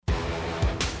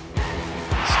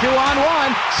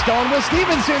2-on-1. Stone with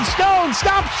Stevenson. Stone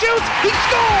stops, shoots. He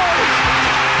scores!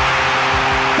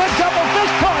 The double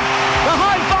fist pump. The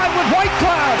high five with White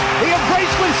Cloud. The embrace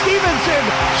with Stevenson.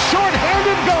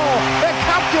 Short-handed goal. The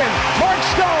captain, Mark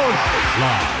Stone.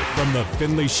 Live from the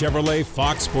Findlay Chevrolet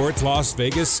Fox Sports Las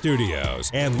Vegas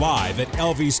studios and live at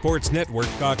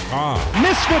lvsportsnetwork.com.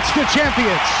 Misfits to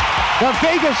champions. The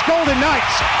Vegas Golden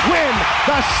Knights win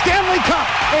the Stanley Cup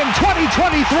in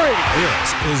 2023.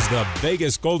 This is the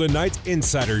Vegas Golden Knights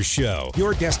Insider Show,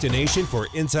 your destination for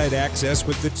inside access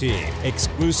with the team,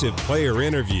 exclusive player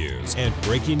interviews, and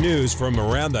breaking news from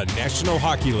around the National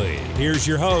Hockey League. Here's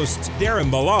your hosts, Darren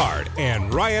Millard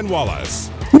and Ryan Wallace.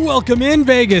 Welcome in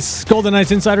Vegas, Golden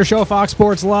Knights Insider Show, Fox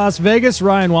Sports Las Vegas.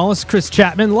 Ryan Wallace, Chris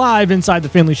Chapman, live inside the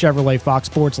Findlay Chevrolet Fox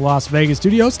Sports Las Vegas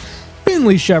studios.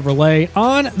 Findlay Chevrolet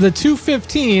on the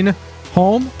 215,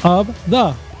 home of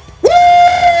the Woo!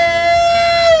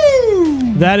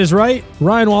 That is right.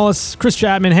 Ryan Wallace, Chris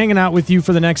Chapman hanging out with you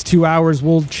for the next 2 hours.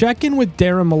 We'll check in with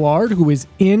Darren Millard, who is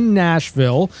in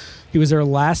Nashville. He was there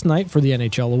last night for the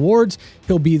NHL Awards.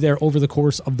 He'll be there over the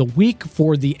course of the week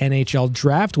for the NHL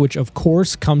Draft, which, of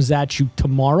course, comes at you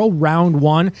tomorrow. Round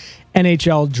 1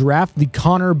 NHL Draft. The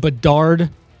Connor Bedard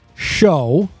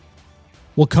Show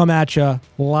will come at you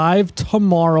live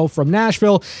tomorrow from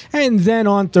Nashville. And then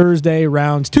on Thursday,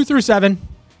 rounds 2 through 7.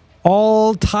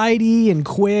 All tidy and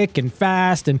quick and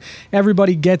fast, and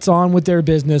everybody gets on with their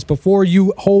business before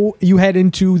you head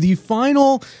into the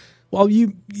final. Well,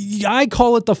 I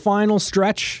call it the final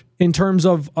stretch in terms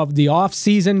of the off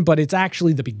season, but it's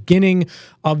actually the beginning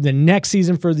of the next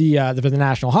season for the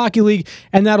National Hockey League,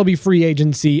 and that'll be free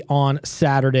agency on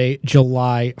Saturday,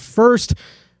 July 1st.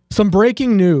 Some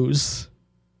breaking news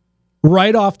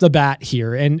right off the bat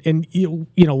here, and you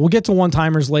know we'll get to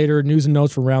one-timers later, news and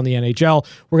notes from around the NHL.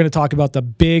 We're going to talk about the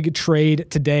big trade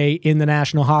today in the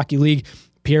National Hockey League.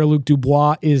 Pierre-Luc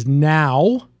Dubois is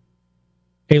now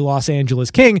a Los Angeles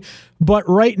King. But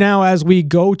right now, as we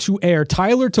go to air,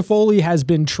 Tyler Toffoli has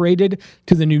been traded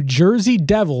to the New Jersey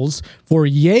Devils for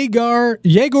Yegor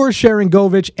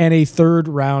Sharangovich and a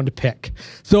third-round pick.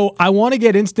 So I want to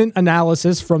get instant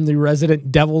analysis from the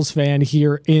resident Devils fan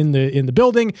here in the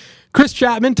building. Chris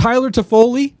Chapman, Tyler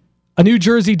Toffoli, a New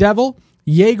Jersey Devil,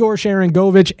 Yegor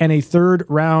Sharangovich, and a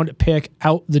third-round pick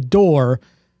out the door.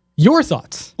 Your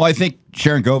thoughts? Well, I think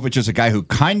Sharangovich is a guy who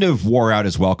kind of wore out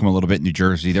his welcome a little bit in New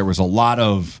Jersey. There was a lot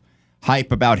of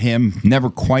hype about him, never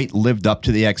quite lived up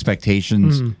to the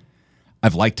expectations. Mm-hmm.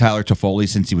 I've liked Tyler Toffoli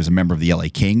since he was a member of the LA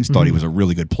Kings, thought he was a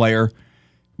really good player,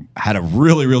 had a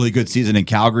really, really good season in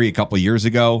Calgary a couple of years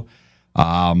ago.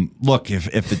 Look,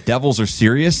 if the Devils are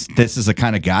serious, this is the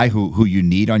kind of guy who you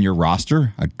need on your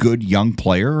roster, a good young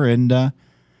player, and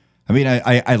I mean,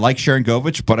 I like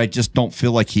Sharangovich, but I just don't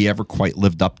feel like he ever quite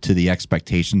lived up to the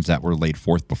expectations that were laid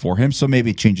forth before him. So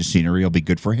maybe a change of scenery will be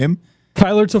good for him.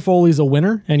 Tyler Toffoli's a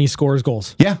winner, and he scores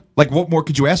goals. Yeah, like what more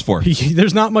could you ask for?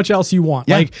 There's not much else you want.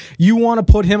 Yeah. Like you want to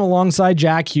put him alongside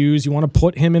Jack Hughes. You want to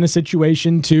put him in a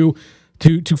situation to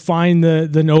find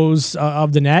the nose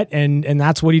of the net, and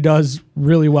that's what he does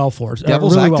really well for us.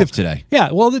 Devils really active today.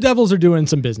 Yeah, well, the Devils are doing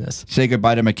some business. Say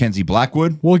goodbye to Mackenzie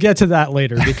Blackwood. We'll get to that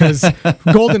later because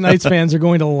Golden Knights fans are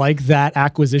going to like that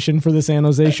acquisition for the San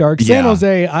Jose Sharks. Yeah. San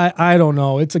Jose, I don't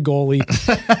know. It's a goalie.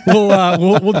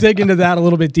 We'll dig into that a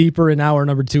little bit deeper in hour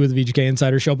number 2 of the VGK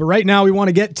Insider Show. But right now we want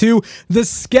to get to the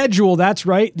schedule. That's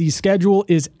right. The schedule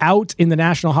is out in the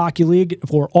National Hockey League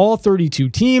for all 32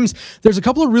 teams. There's a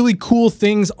couple of really cool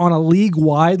things on a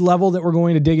league-wide level that we're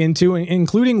going to dig into,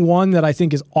 including one that I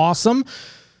think is awesome,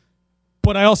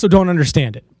 but I also don't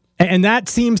understand it. And that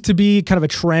seems to be kind of a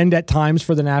trend at times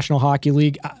for the National Hockey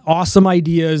League. Awesome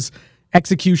ideas,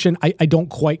 execution, I don't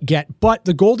quite get. But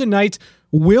the Golden Knights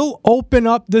will open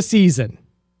up the season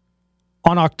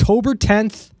on October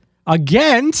 10th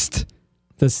against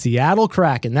the Seattle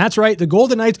Kraken. That's right. The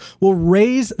Golden Knights will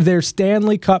raise their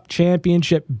Stanley Cup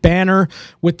championship banner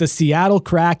with the Seattle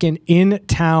Kraken in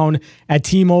town at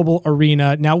T-Mobile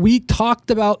Arena. Now, we talked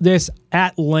about this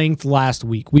at length last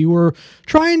week. We were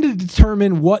trying to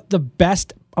determine what the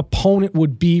best opponent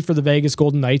would be for the Vegas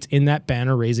Golden Knights in that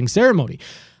banner raising ceremony.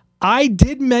 I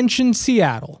did mention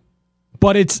Seattle,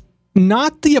 but it's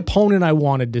not the opponent I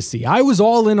wanted to see. I was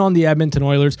all in on the Edmonton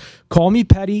Oilers. Call me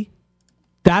petty.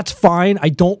 That's fine. I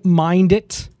don't mind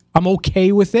it. I'm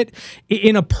okay with it.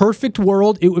 In a perfect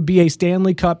world, it would be a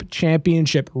Stanley Cup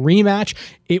championship rematch.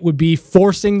 It would be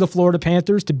forcing the Florida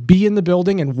Panthers to be in the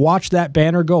building and watch that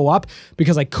banner go up,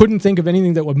 because I couldn't think of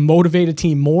anything that would motivate a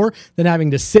team more than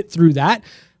having to sit through that.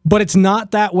 But it's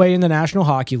not that way in the National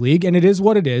Hockey League, and it is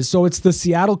what it is. So it's the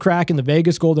Seattle Kraken, the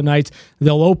Vegas Golden Knights.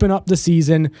 They'll open up the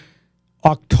season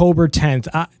October 10th.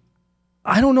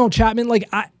 I don't know, Chapman. Like,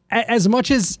 as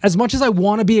much as I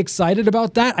want to be excited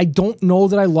about that, I don't know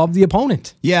that I love the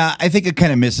opponent. Yeah, I think it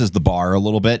kind of misses the bar a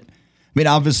little bit. I mean,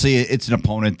 obviously, it's an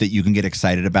opponent that you can get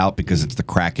excited about because it's the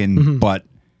Kraken, but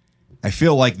I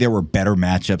feel like there were better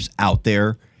matchups out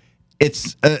there.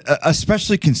 It's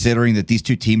especially considering that these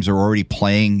two teams are already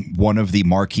playing one of the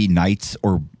marquee nights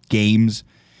or games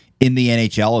in the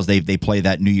NHL as they play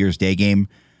that New Year's Day game.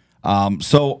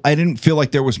 So I didn't feel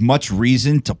like there was much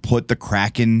reason to put the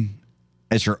Kraken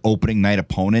as your opening night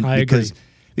opponent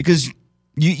because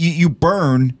you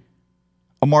burn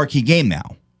a marquee game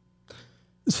now.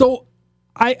 So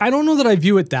I don't know that I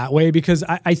view it that way because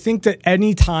I think that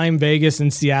any time Vegas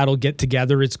and Seattle get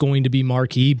together, it's going to be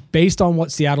marquee based on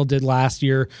what Seattle did last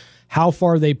year, how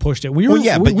far they pushed it.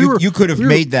 You could have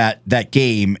made that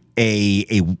game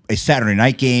a Saturday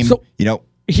night game. So,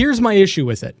 here's my issue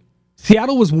with it.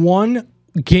 Seattle was one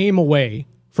game away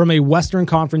from a Western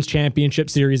Conference Championship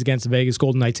series against the Vegas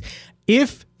Golden Knights.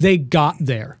 If they got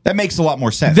there, that makes a lot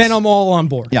more sense. Then I'm all on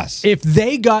board. Yes. If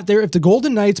they got there, if the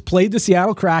Golden Knights played the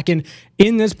Seattle Kraken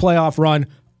in this playoff run,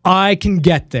 I can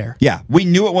get there. Yeah, we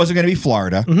knew it wasn't going to be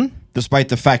Florida, despite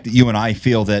the fact that you and I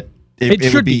feel that it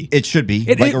should be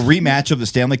a rematch of the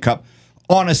Stanley Cup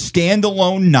on a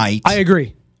standalone night. I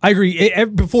agree.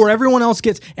 Before everyone else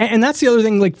gets, and that's the other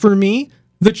thing. Like for me,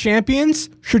 the champions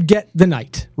should get the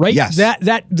night, right? Yes.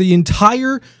 That the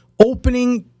entire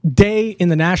opening day in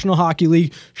the National Hockey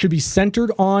League should be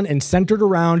centered on and centered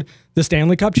around the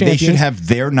Stanley Cup champions. They should have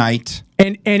their night.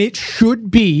 And it should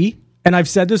be, and I've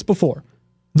said this before,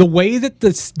 the way that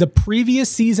the previous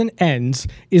season ends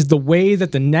is the way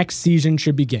that the next season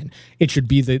should begin. It should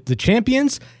be the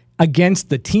champions against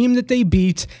the team that they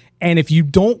beat, and if you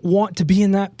don't want to be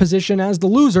in that position as the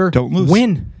loser, don't lose.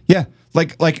 Win. Yeah.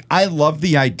 Like I love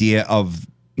the idea of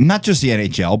not just the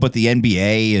NHL, but the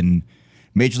NBA and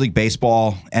Major League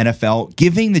Baseball, NFL,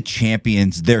 giving the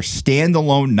champions their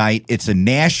standalone night. It's a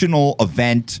national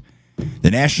event. The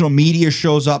national media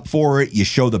shows up for it. You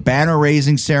show the banner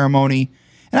raising ceremony.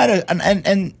 And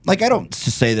I don't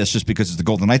just say this just because it's the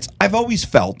Golden Knights. I've always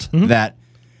felt that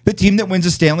the team that wins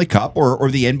a Stanley Cup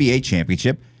or the NBA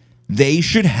championship, they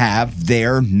should have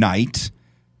their night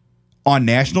on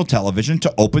national television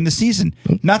to open the season,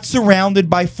 not surrounded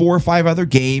by 4 or 5 other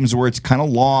games where it's kind of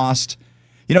lost.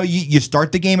 You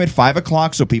start the game at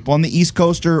 5:00, so people on the East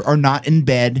Coast are not in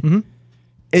bed.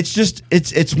 It's just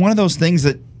it's one of those things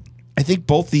that I think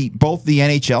both the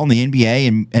NHL and the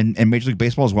NBA and Major League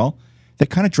Baseball as well, they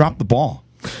kind of dropped the ball.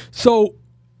 So,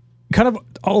 kind of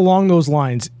along those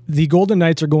lines, the Golden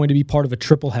Knights are going to be part of a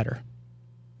triple header.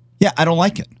 Yeah, I don't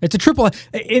like it. It's a triple,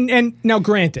 and now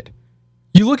granted,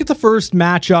 you look at the first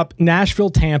matchup,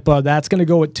 Nashville-Tampa, that's going to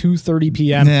go at 2:30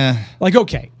 p.m. Yeah. Like,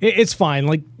 okay, it's fine.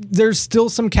 Like, there's still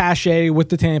some cachet with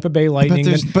the Tampa Bay Lightning.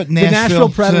 But the Nashville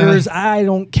Predators, I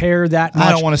don't care that much.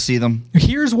 I don't want to see them.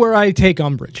 Here's where I take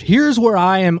umbrage. Here's where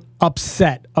I am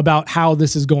upset about how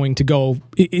this is going to go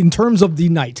in terms of the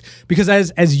night. Because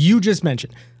as you just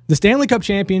mentioned, the Stanley Cup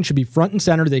champions should be front and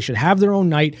center. They should have their own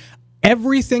night.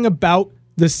 Everything about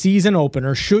the season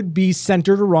opener should be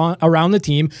centered around the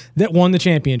team that won the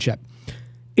championship.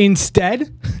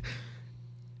 Instead,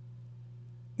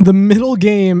 the middle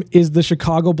game is the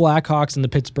Chicago Blackhawks and the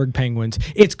Pittsburgh Penguins.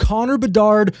 It's Connor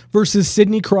Bedard versus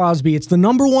Sidney Crosby. It's the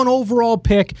number 1 overall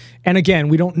pick. And again,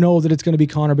 we don't know that it's going to be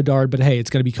Connor Bedard, but hey, it's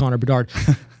going to be Connor Bedard.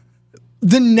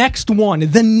 The next one,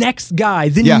 the next guy,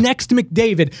 next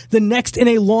McDavid, the next in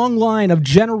a long line of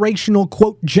generational,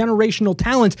 quote, generational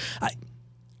talent.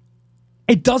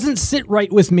 It doesn't sit right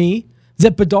with me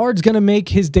that Bedard's going to make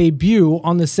his debut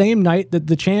on the same night that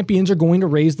the champions are going to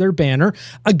raise their banner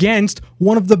against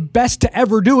one of the best to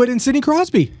ever do it in Sidney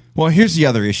Crosby. Well, here's the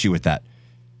other issue with that.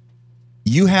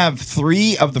 You have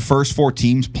 3 of the first 4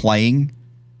 teams playing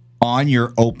on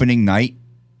your opening night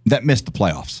that missed the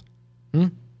playoffs.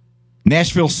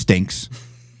 Nashville stinks.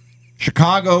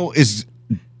 Chicago is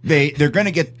they're going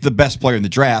to get the best player in the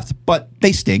draft, but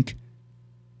they stink.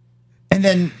 And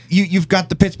then you've got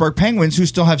the Pittsburgh Penguins who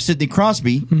still have Sidney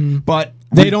Crosby, but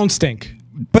they don't stink.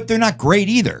 But they're not great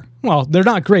either. Well, they're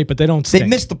not great, but they don't stink. They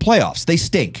missed the playoffs. They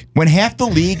stink. When half the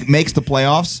league makes the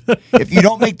playoffs, if you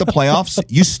don't make the playoffs,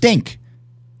 you stink.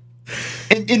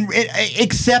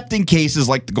 Except in cases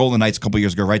like the Golden Knights a couple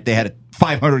years ago, right? They had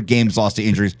 500 games lost to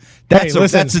injuries. That's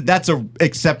a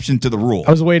exception to the rule.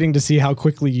 I was waiting to see how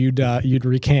quickly you'd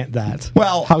recant that.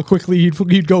 Well, how quickly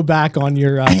you'd go back on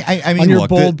your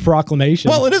bold proclamation.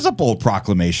 Well, it is a bold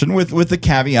proclamation with the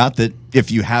caveat that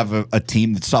if you have a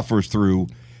team that suffers through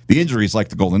the injuries like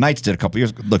the Golden Knights did a couple years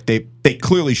ago, look, they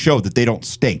clearly showed that they don't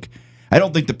stink. I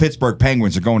don't think the Pittsburgh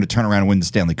Penguins are going to turn around and win the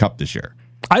Stanley Cup this year.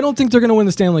 I don't think they're going to win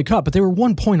the Stanley Cup, but they were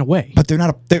 1 point away. But they're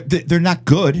not. They're not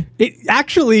good.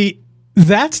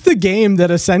 That's the game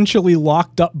that essentially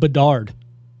locked up Bedard.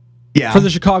 Yeah. For the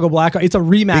Chicago Blackhawks. It's a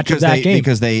rematch of that game.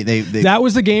 Because they that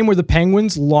was the game where the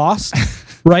Penguins lost,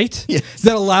 right? Yes.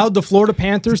 That allowed the Florida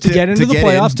Panthers to get into the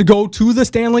playoffs, to go to the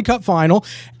Stanley Cup final.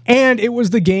 And it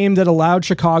was the game that allowed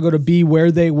Chicago to be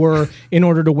where they were in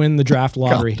order to win the draft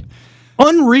lottery. God.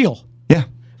 Unreal. Yeah.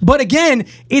 But again,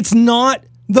 it's not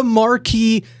the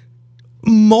marquee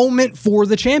moment for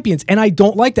the champions. And I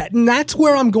don't like that. And that's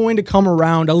where I'm going to come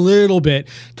around a little bit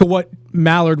to what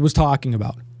Mallard was talking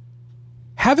about.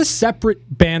 Have a separate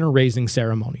banner raising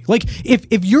ceremony. Like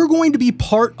if you're going to be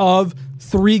part of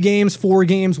 3 games, 4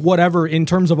 games, whatever, in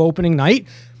terms of opening night,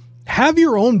 have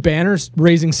your own banners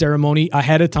raising ceremony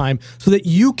ahead of time so that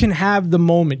you can have the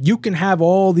moment. You can have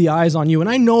all the eyes on you. And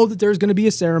I know that there's going to be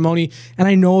a ceremony, and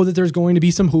I know that there's going to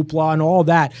be some hoopla and all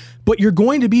that, but you're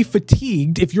going to be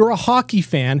fatigued if you're a hockey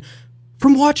fan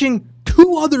from watching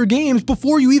 2 other games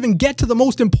before you even get to the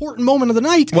most important moment of the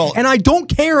night. Well, and I don't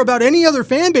care about any other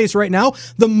fan base right now.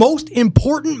 The most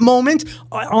important moment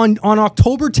on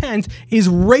October 10th is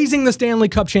raising the Stanley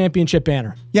Cup championship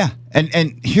banner. Yeah.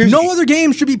 And here's no other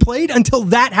game should be played until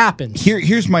that happens.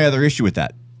 Here's my other issue with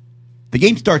that. The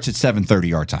game starts at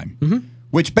 7:30 our time,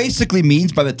 which basically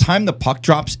means by the time the puck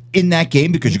drops in that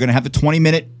game, because you're going to have the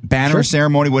 20-minute banner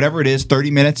ceremony, whatever it is,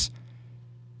 30 minutes,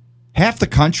 half the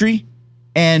country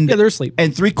and they're asleep.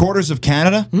 And 3/4 of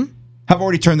Canada have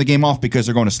already turned the game off because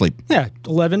they're going to sleep. Yeah,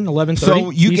 11:30. So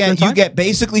you get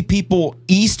basically people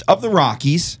east of the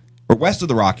Rockies, or west of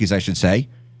the Rockies, I should say,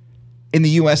 in the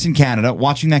U.S. and Canada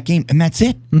watching that game, and that's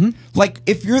it. Like,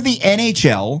 if you're the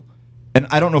NHL, and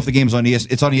I don't know if the game's on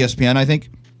it's on ESPN, I think.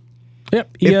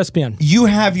 Yep, ESPN. If you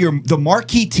have the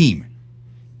marquee team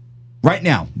right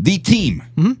now, the team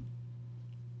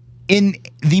in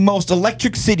the most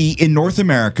electric city in North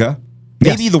America,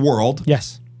 maybe the world.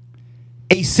 Yes.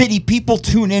 A city people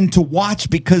tune in to watch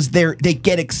because they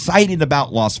get excited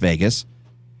about Las Vegas,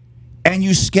 and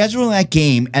you schedule that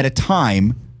game at a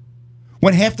time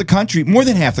when more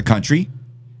than half the country,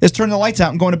 is turning the lights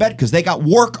out and going to bed because they got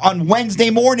work on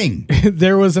Wednesday morning.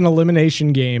 There was an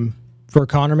elimination game for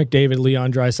Connor McDavid,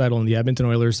 Leon Draisaitl, and the Edmonton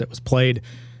Oilers that was played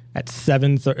at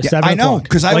 7 o'clock. I know,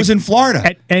 because I was in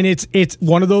Florida. And it's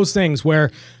one of those things where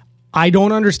I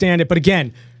don't understand it. But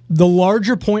again, the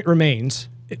larger point remains,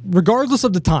 regardless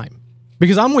of the time,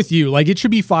 because I'm with you. Like, it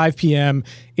should be 5 p.m.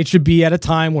 It should be at a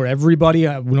time where everybody,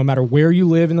 no matter where you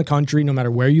live in the country, no matter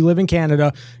where you live in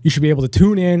Canada, you should be able to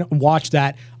tune in and watch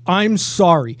that. I'm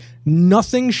sorry.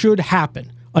 Nothing should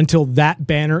happen until that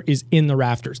banner is in the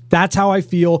rafters. That's how I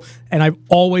feel, and I've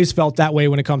always felt that way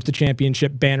when it comes to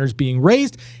championship banners being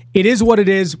raised. It is what it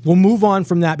is. We'll move on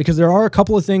from that because there are a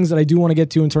couple of things that I do want to get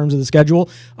to in terms of the schedule.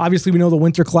 Obviously, we know the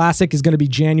Winter Classic is going to be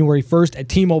January 1st at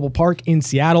T-Mobile Park in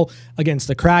Seattle against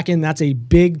the Kraken. That's a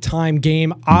big-time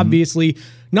game, obviously,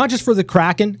 not just for the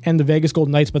Kraken and the Vegas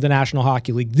Golden Knights, but the National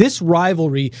Hockey League. This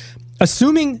rivalry,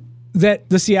 assuming that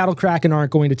the Seattle Kraken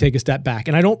aren't going to take a step back,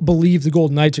 and I don't believe the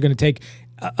Golden Knights are going to take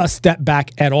a step back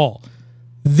at all.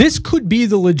 This could be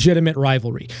the legitimate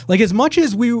rivalry. Like, as much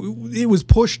as it was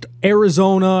pushed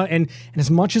Arizona, and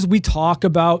as much as we talk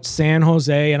about San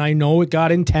Jose, and I know it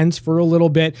got intense for a little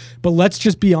bit, but let's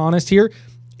just be honest here.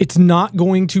 It's not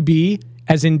going to be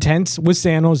as intense with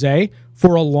San Jose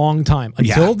for a long time.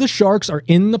 Until the Sharks are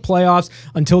in the playoffs,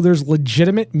 until there's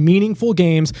legitimate, meaningful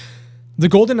games. The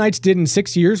Golden Knights did in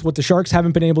 6 years what the Sharks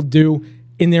haven't been able to do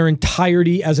in their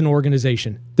entirety as an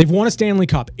organization. They've won a Stanley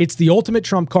Cup. It's the ultimate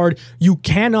trump card. You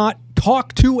cannot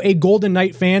talk to a Golden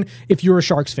Knight fan if you're a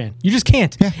Sharks fan. You just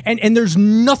can't. Yeah. And there's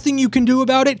nothing you can do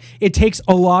about it. It takes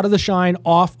a lot of the shine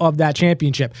off of that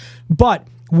championship. But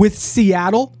with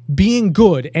Seattle being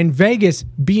good and Vegas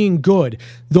being good,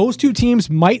 those two teams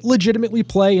might legitimately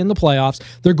play in the playoffs.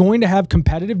 They're going to have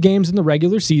competitive games in the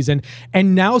regular season.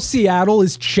 And now Seattle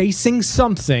is chasing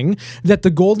something that the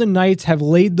Golden Knights have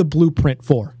laid the blueprint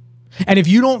for. And if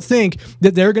you don't think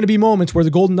that there are going to be moments where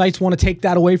the Golden Knights want to take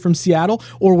that away from Seattle,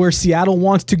 or where Seattle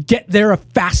wants to get there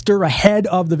faster ahead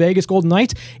of the Vegas Golden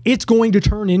Knights, it's going to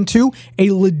turn into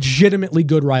a legitimately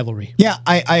good rivalry. Yeah,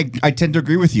 I tend to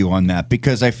agree with you on that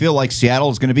because I feel like Seattle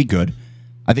is going to be good.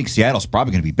 I think Seattle's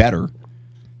probably going to be better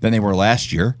than they were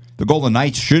last year. The Golden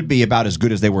Knights should be about as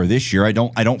good as they were this year. I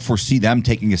don't foresee them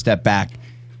taking a step back.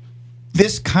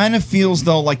 This kind of feels,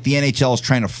 though, like the NHL is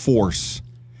trying to force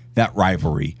that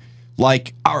rivalry.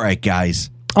 Like, all right, guys.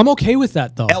 I'm okay with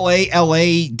that, though.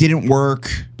 LA didn't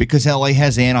work because LA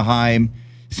has Anaheim.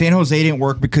 San Jose didn't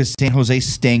work because San Jose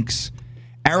stinks.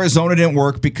 Arizona didn't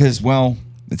work because, well,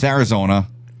 It's Arizona.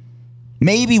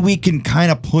 Maybe we can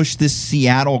kind of push this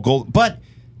Seattle goal, but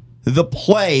the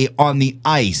play on the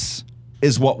ice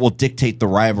is what will dictate the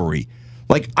rivalry.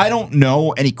 Like, I don't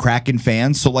know any Kraken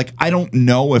fans, so, like, I don't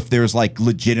know if there's, like,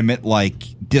 legitimate, like,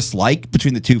 dislike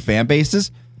between the two fan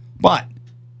bases, but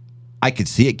I could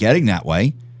see it getting that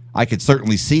way. I could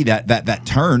certainly see that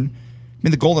turn. I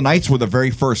mean, the Golden Knights were the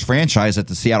very first franchise that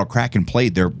the Seattle Kraken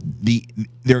played in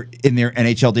their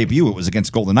NHL debut. It was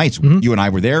against Golden Knights. Mm-hmm. You and I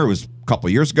were there. It was a couple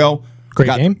of years ago. Great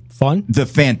game. Fun.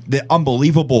 The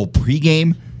unbelievable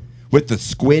pregame with the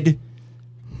squid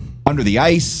under the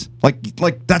ice.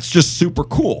 Like that's just super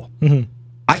cool. Mm-hmm.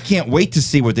 I can't wait to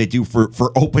see what they do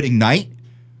for opening night.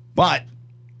 But,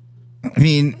 I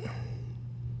mean,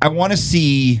 I want to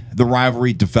see the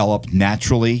rivalry develop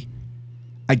naturally.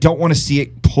 I don't want to see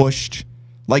it pushed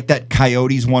like that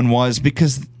Coyotes one was,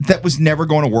 because that was never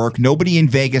going to work. Nobody in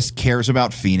Vegas cares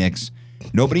about Phoenix.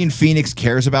 Nobody in Phoenix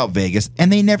cares about Vegas,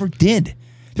 and they never did.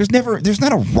 There's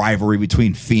not a rivalry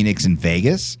between Phoenix and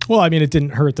Vegas. Well, I mean, it didn't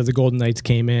hurt that the Golden Knights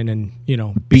came in and,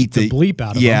 beat the bleep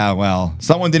out of them. Yeah, well,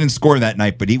 someone didn't score that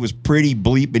night, but he was pretty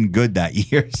bleeping good that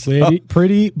year. So.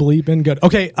 Pretty bleeping good.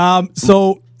 Okay,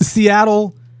 so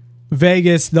Seattle,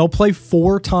 Vegas, they'll play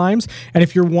 4 times. And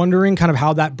if you're wondering kind of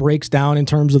how that breaks down in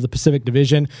terms of the Pacific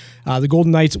Division, the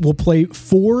Golden Knights will play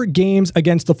 4 games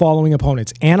against the following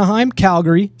opponents: Anaheim,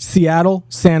 Calgary, Seattle,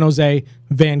 San Jose,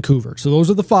 Vancouver. So those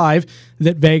are the 5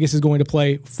 that Vegas is going to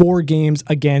play 4 games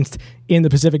against in the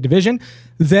Pacific Division.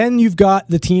 Then you've got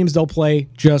the teams they'll play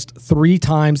just 3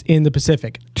 times in the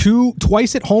Pacific.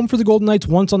 Twice at home for the Golden Knights,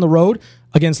 once on the road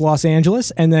against Los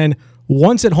Angeles, and then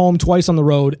once at home, twice on the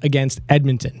road against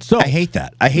Edmonton. So I hate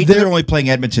that. I hate that they're only playing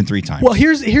Edmonton 3 times. Well,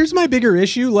 here's my bigger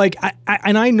issue. Like,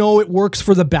 I know it works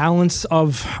for the balance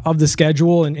of the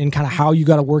schedule and kind of how you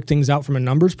got to work things out from a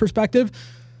numbers perspective.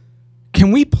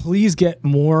 Can we please get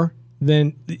more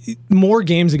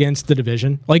games against the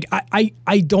division? Like,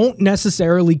 I don't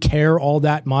necessarily care all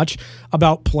that much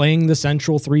about playing the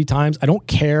Central 3 times. I don't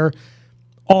care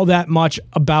all that much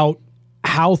about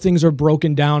how things are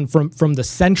broken down from the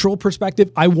Central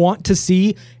perspective. I want to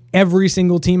see every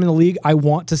single team in the league. I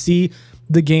want to see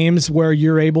the games where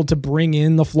you're able to bring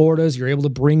in the Floridas, you're able to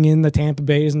bring in the Tampa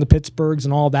Bays and the Pittsburghs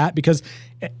and all that, because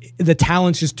the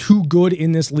talent's just too good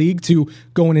in this league to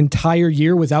go an entire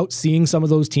year without seeing some of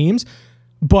those teams.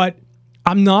 But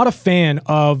I'm not a fan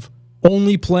of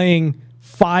only playing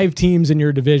 5 teams in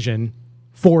your division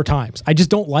 4 times. I just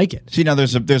don't like it. See, now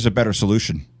there's a better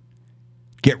solution.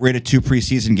 Get rid of 2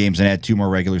 preseason games and add 2 more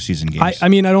regular season games. I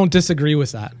mean, I don't disagree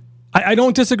with that. I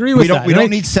don't disagree with that. We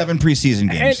don't need 7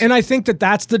 preseason games. And I think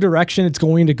that's the direction it's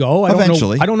going to go.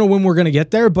 Eventually. I don't know when we're going to get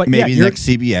there, but maybe next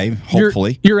CBA,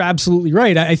 hopefully. You're absolutely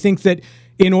right. I think that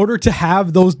in order to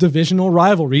have those divisional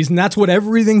rivalries, and that's what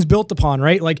everything's built upon,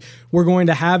 right? Like, we're going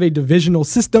to have a divisional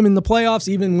system in the playoffs,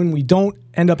 even when we don't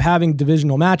end up having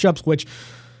divisional matchups, which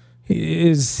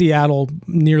is Seattle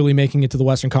nearly making it to the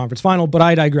Western Conference Final. But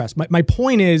I digress. My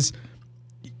point is,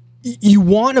 you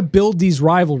want to build these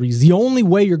rivalries. The only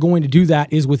way you're going to do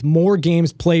that is with more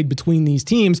games played between these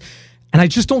teams. And I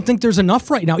just don't think there's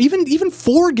enough right now. Even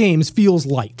 4 games feels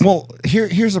light. Well,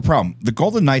 here's the problem. The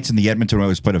Golden Knights and the Edmonton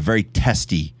Oilers played a very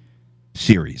testy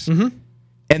series. Mm-hmm.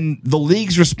 And the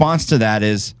league's response to that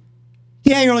is,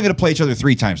 yeah, you're only going to play each other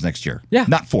 3 times next year. Yeah.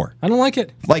 Not 4. I don't like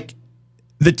it. Like,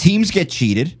 the teams get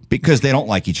cheated because they don't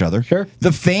like each other. Sure.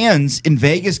 The fans in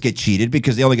Vegas get cheated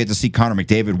because they only get to see Connor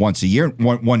McDavid once a year,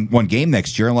 one game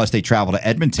next year, unless they travel to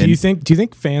Edmonton. Do you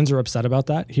think fans are upset about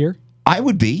that here? I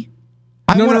would be.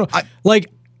 No.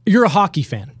 Like, you're a hockey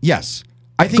fan. Yes.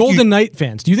 I think Golden Knight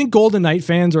fans. Do you think Golden Knight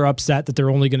fans are upset that they're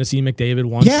only going to see McDavid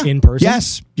once in person?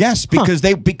 Yes,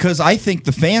 because I think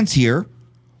the fans here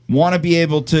want to be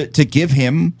able to give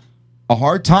him a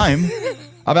hard time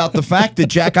about the fact that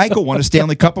Jack Eichel won a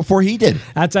Stanley Cup before he did.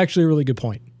 That's actually a really good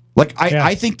point. Like,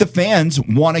 I think the fans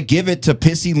want to give it to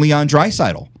pissy Leon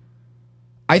Draisaitl.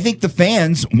 I think the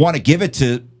fans want to give it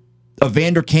to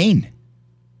Evander Kane,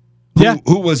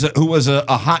 who was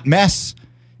a hot mess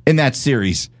in that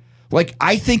series. Like,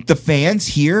 I think the fans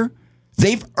here,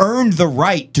 they've earned the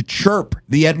right to chirp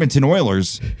the Edmonton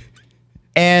Oilers.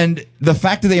 And the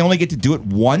fact that they only get to do it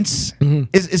once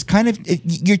is kind of,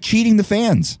 you're cheating the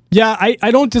fans. Yeah,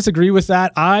 I don't disagree with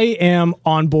that. I am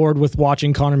on board with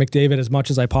watching Connor McDavid as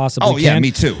much as I possibly can. Oh, yeah,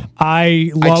 me too.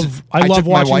 I love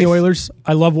watching the Oilers.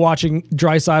 I love watching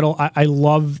Draisaitl. I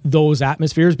love those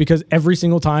atmospheres because every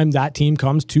single time that team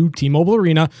comes to T-Mobile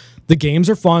Arena, the games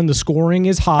are fun, the scoring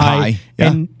is high,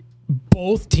 and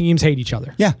both teams hate each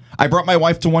other. Yeah. I brought my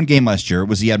wife to one game last year. It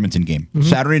was the Edmonton game. Mm-hmm.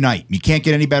 Saturday night. You can't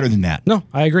get any better than that. No,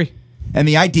 I agree. And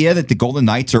the idea that the Golden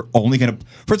Knights are only going to,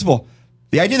 first of all,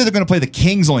 the idea that they're going to play the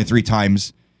Kings only 3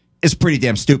 times is pretty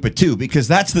damn stupid too, because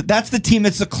that's the team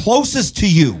that's the closest to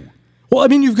you. Well, I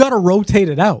mean, you've got to rotate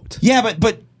it out. Yeah,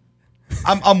 but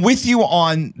I'm with you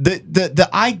on the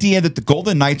idea that the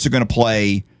Golden Knights are going to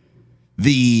play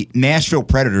the Nashville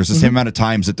Predators the same amount of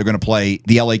times that they're going to play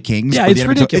the LA Kings. Yeah, it's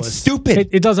ridiculous. It's stupid.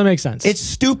 It doesn't make sense. It's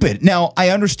stupid. Now, I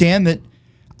understand that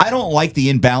I don't like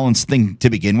the imbalance thing to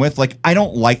begin with. Like, I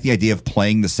don't like the idea of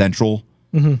playing the Central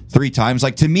 3 times.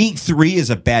 Like, to me, 3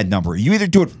 is a bad number. You either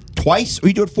do it twice or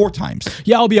you do it 4 times.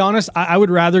 Yeah, I'll be honest. I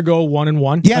would rather go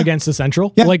 1-1 against the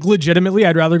Central. Yeah. Like, legitimately,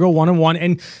 I'd rather go 1-1.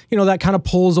 And, that kind of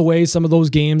pulls away some of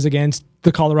those games against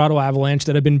the Colorado Avalanche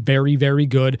that have been very, very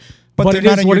good. But it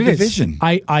they're is not in what your it is. division.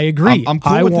 I agree. I'm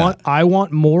cool with that. I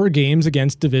want more games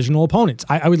against divisional opponents.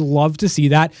 I would love to see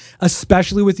that,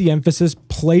 especially with the emphasis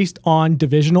placed on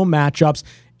divisional matchups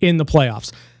in the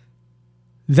playoffs.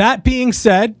 That being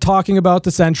said, talking about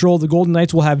the Central, the Golden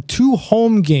Knights will have 2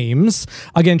 home games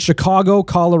against Chicago,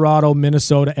 Colorado,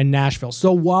 Minnesota, and Nashville.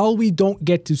 So while we don't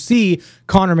get to see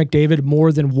Connor McDavid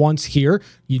more than once here,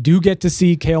 you do get to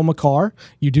see Cale Makar.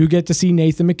 You do get to see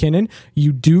Nathan McKinnon.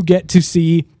 You do get to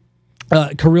see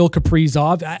Kirill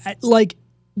Kaprizov.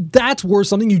 That's worth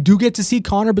something. You do get to see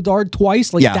Connor Bedard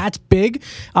twice. That's big.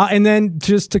 And then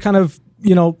just to kind of,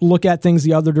 look at things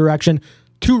the other direction,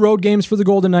 2 road games for the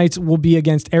Golden Knights will be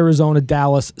against Arizona,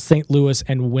 Dallas, St. Louis,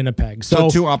 and Winnipeg. So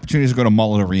 2 opportunities to go to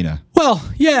Mullet Arena. Well,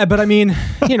 yeah, but I mean,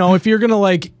 if you're going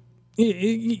to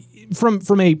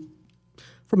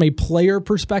from a player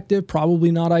perspective,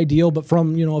 probably not ideal, but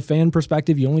from, a fan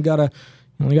perspective, you only got to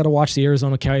watch the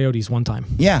Arizona Coyotes one time.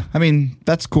 Yeah, I mean,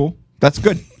 that's cool. That's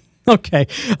good. Okay.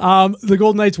 The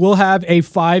Golden Knights will have a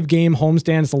 5-game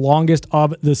homestand. It's the longest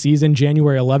of the season,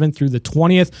 January 11th through the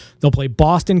 20th. They'll play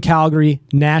Boston, Calgary,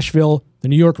 Nashville, the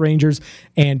New York Rangers,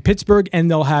 and Pittsburgh,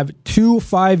 and they'll have 2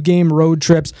 5-game road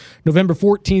trips, November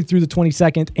 14th through the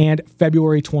 22nd and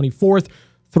February 24th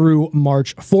through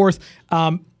March 4th.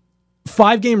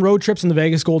 5-game road trips in the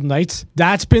Vegas Golden Knights,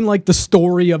 that's been like the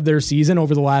story of their season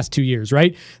over the last 2 years,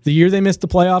 right? The year they missed the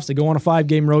playoffs, they go on a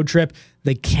 5-game road trip.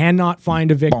 They cannot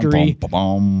find a victory,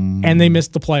 and they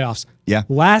missed the playoffs. Yeah.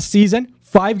 Last season,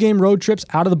 5-game road trips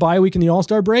out of the bye week and the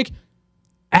All-Star break,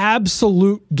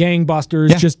 absolute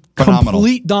gangbusters, just phenomenal.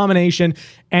 Complete domination,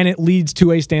 and it leads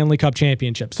to a Stanley Cup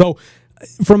championship. So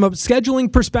from a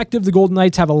scheduling perspective, the Golden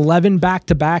Knights have 11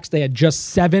 back-to-backs. They had just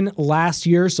 7 last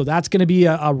year, so that's going to be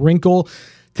a wrinkle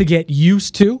to get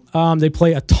used to. They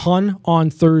play a ton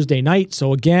on Thursday night,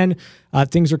 so again,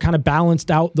 things are kind of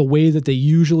balanced out the way that they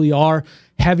usually are.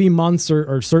 Heavy months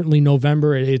or certainly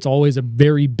November. It's always a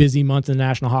very busy month in the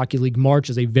National Hockey League. March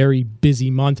is a very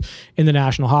busy month in the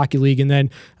National Hockey League, and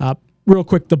then real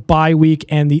quick, the bye week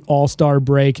and the All-Star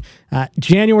break,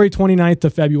 January 29th to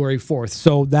February 4th.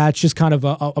 So that's just kind of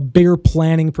a bigger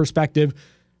planning perspective.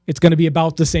 It's going to be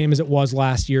about the same as it was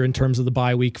last year in terms of the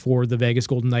bye week for the Vegas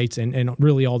Golden Knights and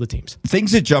really all the teams.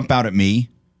 Things that jump out at me,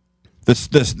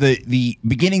 the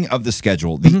beginning of the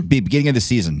schedule, the beginning of the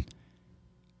season,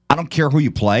 I don't care who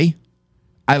you play.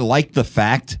 I like the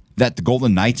fact that the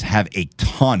Golden Knights have a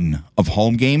ton of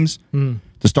home games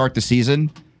to start the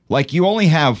season. Like, you only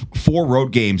have 4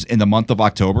 road games in the month of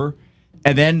October,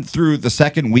 and then through the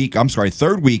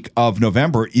third week of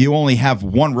November, you only have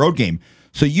 1 road game.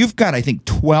 So you've got, I think,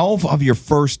 12 of your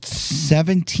first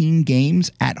 17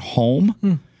 games at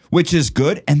home, which is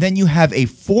good. And then you have a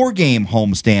 4-game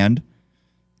homestand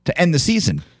to end the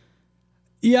season.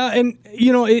 Yeah, and,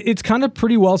 it's kind of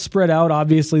pretty well spread out,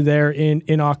 obviously, there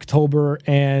in October.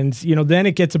 And, then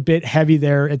it gets a bit heavy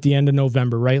there at the end of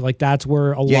November, right? Like, that's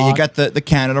where a lot... Yeah, you got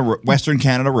the Western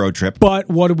Canada road trip. But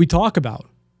what did we talk about?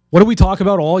 What did we talk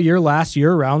about all year last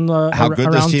year around the how good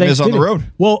this team is on the road?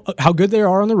 Well, how good they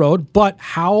are on the road, but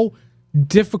how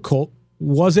difficult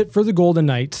was it for the Golden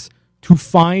Knights to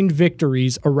find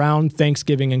victories around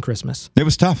Thanksgiving and Christmas? It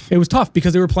was tough. It was tough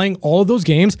because they were playing all of those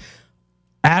games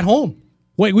at home.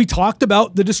 Wait, we talked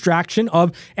about the distraction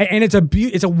of, and it's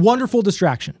a wonderful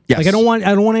distraction. Yes. Like, I don't want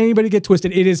anybody to get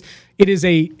twisted. It is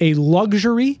a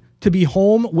luxury to be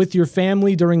home with your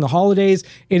family during the holidays.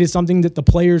 It is something that the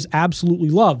players absolutely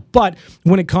love. But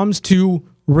when it comes to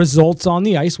results on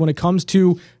the ice, when it comes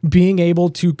to being able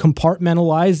to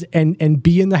compartmentalize and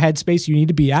be in the headspace you need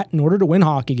to be at in order to win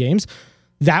hockey games,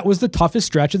 that was the toughest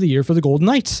stretch of the year for the Golden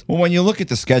Knights. Well, when you look at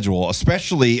the schedule,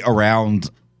 especially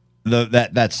around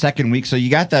that second week, so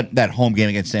you got that home game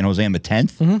against San Jose on the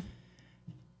 10th.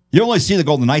 You only see the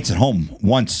Golden Knights at home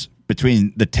once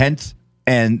between the 10th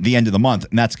and the end of the month,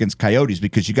 and that's against Coyotes,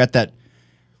 because you got that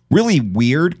really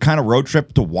weird kind of road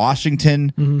trip to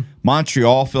Washington,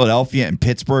 Montreal, Philadelphia, and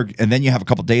Pittsburgh, and then you have a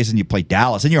couple days and you play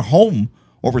Dallas, and you're home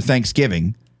over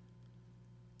Thanksgiving,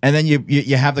 and then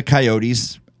you have the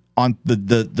Coyotes on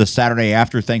the Saturday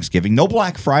after Thanksgiving. No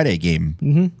Black Friday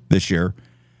game this year,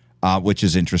 which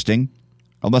is interesting.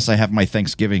 Unless I have my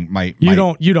Thanksgiving, you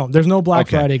don't. There's no Black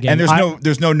Friday game, and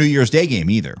there's no New Year's Day game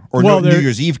either, or New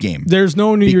Year's Eve game. There's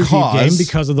no New Year's Eve game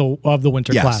because of the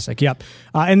Winter Classic. Yep.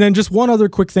 And then just one other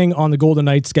quick thing on the Golden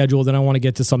Knights schedule. Then I want to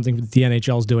get to something that the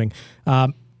NHL is doing.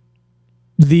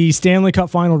 The Stanley Cup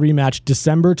Final rematch,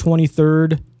 December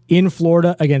 23rd in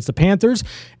Florida against the Panthers,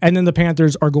 and then the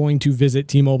Panthers are going to visit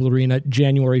T-Mobile Arena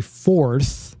January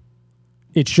 4th.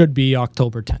 It should be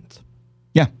October 10th.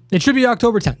 Yeah, it should be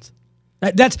October 10th.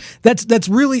 That's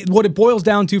really what it boils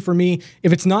down to for me.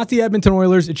 If it's not the Edmonton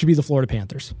Oilers, it should be the Florida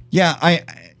Panthers. Yeah,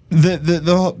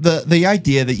 the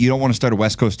idea that you don't want to start a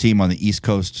West Coast team on the East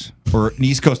Coast or an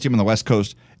East Coast team on the West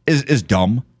Coast is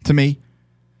dumb to me.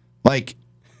 Like,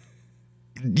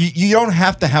 you don't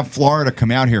have to have Florida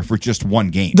come out here for just one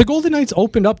game. The Golden Knights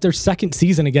opened up their second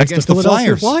season against the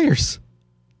Philadelphia Flyers.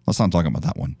 Let's not talk about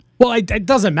that one. Well, it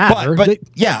doesn't matter. But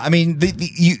yeah, I mean,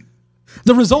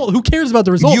 the result, who cares about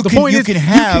the result? The point is you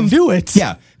can do it.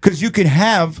 Yeah, because you can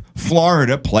have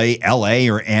Florida play L.A.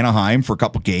 or Anaheim for a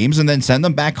couple games and then send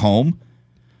them back home.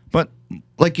 But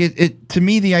like it to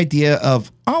me, the idea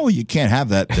of you can't have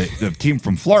that the team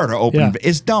from Florida open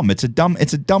is dumb. It's a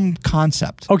dumb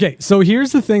concept. Okay, so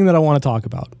here's the thing that I want to talk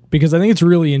about because I think it's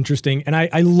really interesting, and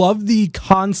I love the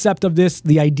concept of this,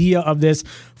 the idea of this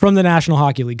from the National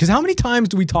Hockey League. Because how many times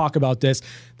do we talk about this?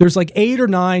 There's like 8 or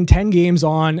 9, 10 games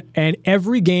on, and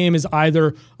every game is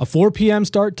either a 4 p.m.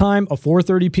 start time, a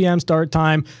 4:30 p.m. start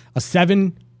time, a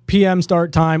 7 p.m.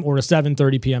 start time, or a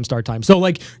 7:30 p.m. start time. So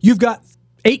like you've got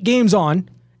 8 games on,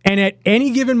 and at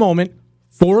any given moment,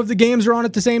 4 of the games are on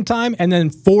at the same time, and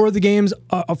then 4 of the games,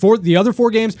 the other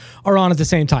 4 games are on at the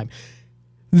same time.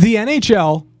 The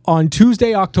NHL on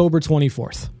Tuesday, October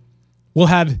 24th, will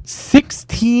have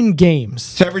 16 games.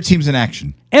 So every team's in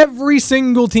action. Every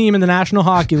single team in the National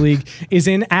Hockey League is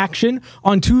in action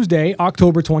on Tuesday,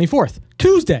 October 24th.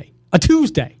 A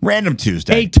Tuesday. Random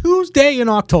Tuesday. A Tuesday in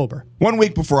October. 1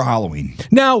 week before Halloween.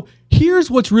 Now, here's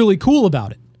what's really cool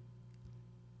about it.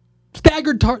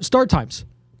 Staggered start times.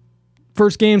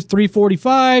 First game's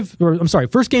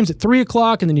 3:45, first game's at 3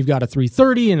 o'clock, and then you've got a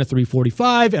 3:30 and a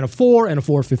 3:45 and a 4 and a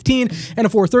 4:15 and a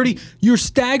 4:30. You're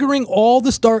staggering all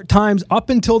the start times up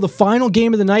until the final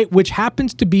game of the night, which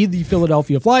happens to be the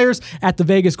Philadelphia Flyers at the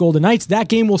Vegas Golden Knights. That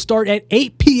game will start at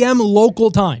 8 p.m.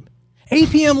 local time. 8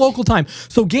 p.m. local time.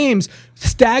 So games,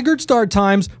 staggered start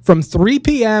times from 3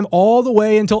 p.m. all the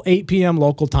way until 8 p.m.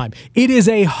 local time. It is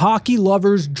a hockey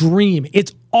lover's dream.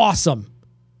 It's awesome.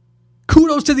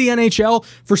 Kudos to the NHL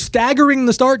for staggering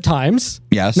the start times.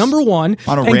 Yes. Number one.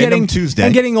 On a random Tuesday.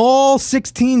 And getting all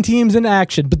 16 teams in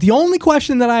action. But the only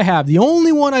question that I have, the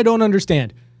only one I don't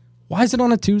understand, why is it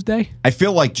on a Tuesday? I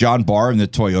feel like John Barr in the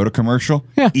Toyota commercial.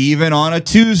 Yeah. Even on a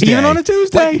Tuesday. Even on a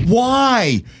Tuesday. Like,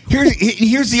 why?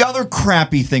 Here's the other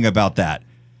crappy thing about that.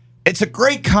 It's a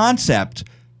great concept,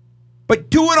 but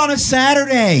do it on a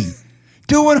Saturday.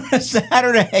 Do it on a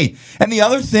Saturday. And the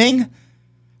other thing,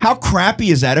 how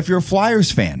crappy is that if you're a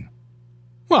Flyers fan?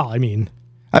 Well, I mean,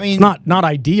 not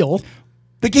ideal.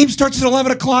 The game starts at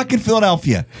 11 o'clock in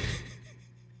Philadelphia.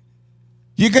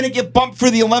 You're going to get bumped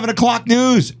for the 11 o'clock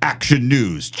news. Action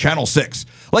News, Channel 6.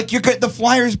 Like, the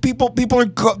Flyers, people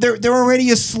are they're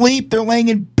already asleep. They're laying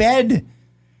in bed.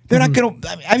 They're not going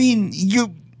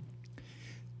to,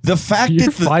 the fact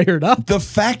You're fired up. The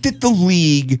fact that the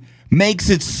league makes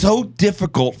it so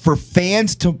difficult for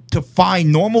fans to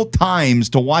find normal times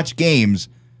to watch games.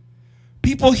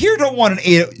 People here don't want an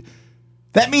 8.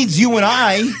 That means you and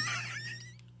I,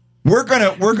 we're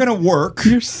gonna work.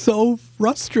 You're so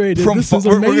frustrated. We're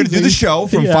gonna do the show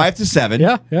from 5 to 7.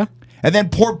 Yeah. And then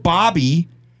poor Bobby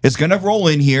is gonna roll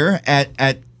in here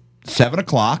at 7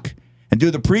 o'clock and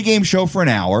do the pregame show for an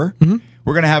hour. Mm-hmm.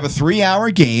 We're gonna have a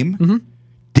 3-hour game. Mm-hmm.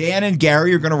 Dan and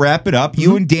Gary are going to wrap it up.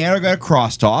 You and Dan are going to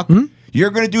crosstalk. Mm-hmm.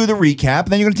 You're going to do the recap.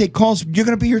 Then you're going to take calls. You're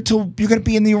going to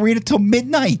be in the arena till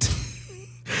midnight.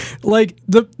 Like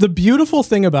the beautiful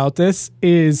thing about this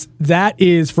is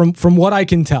from what I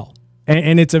can tell,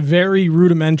 and it's a very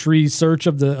rudimentary search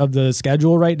of the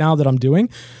schedule right now that I'm doing.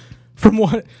 From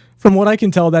what I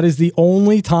can tell, that is the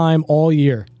only time all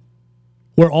year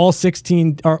where all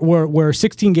 16 where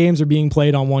 16 games are being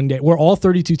played on one day, where all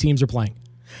 32 teams are playing.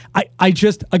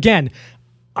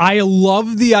 I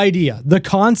love the idea. The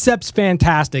concept's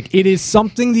fantastic. It is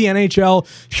something the NHL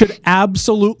should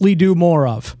absolutely do more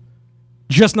of.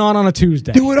 Just not on a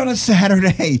Tuesday. Do it on a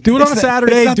Saturday. Do it on a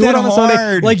Saturday. Do it on a Sunday.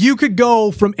 hard. Like you could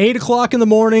go from 8 o'clock in the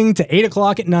morning to 8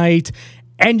 o'clock at night,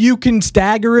 and you can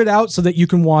stagger it out so that you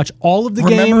can watch all of the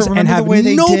games and have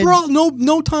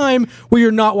no time where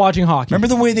you're not watching hockey. Remember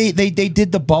the way they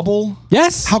did the bubble?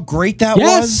 Yes. How great that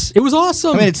Yes. was? It was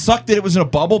awesome. I mean, it sucked that it was in a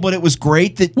bubble, but it was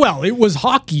great that well, it was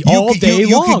hockey all day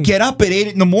you long. could get up at 8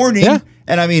 in the morning. Yeah.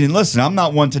 And I mean, and listen, I'm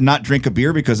not one to not drink a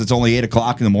beer because it's only 8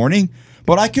 o'clock in the morning.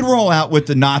 But I could roll out with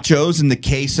the nachos and the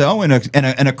queso and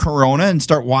a Corona and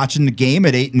start watching the game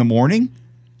at 8 in the morning.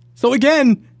 So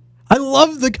again, I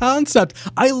love the concept.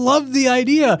 I love the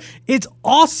idea. It's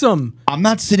awesome. I'm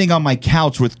not sitting on my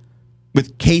couch with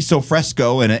queso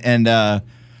fresco and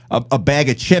a bag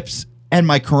of chips and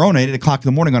my Corona at 8 o'clock in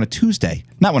the morning on a Tuesday.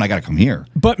 Not when I got to come here.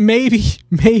 But maybe,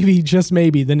 just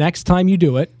maybe, the next time you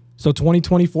do it, so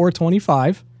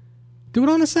 2024-25, do it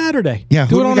on a Saturday. Yeah,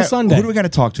 do it on a Sunday. Who do we got to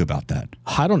talk to about that?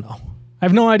 I don't know. I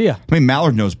have no idea. I mean,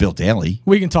 Mallard knows Bill Daly.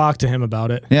 We can talk to him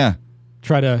about it. Yeah.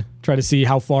 Try to see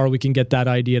how far we can get that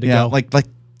idea to go. Like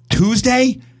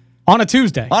Tuesday? On a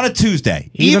Tuesday. On a Tuesday.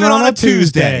 Even on a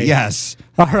Tuesday. Yes.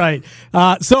 All right.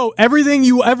 So everything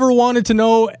you ever wanted to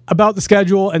know about the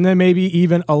schedule, and then maybe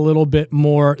even a little bit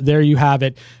more, there you have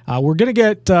it. We're going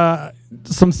to get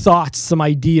some thoughts, some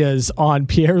ideas on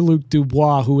Pierre-Luc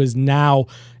Dubois, who is now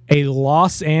a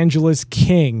Los Angeles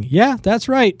King. Yeah, that's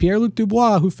right. Pierre-Luc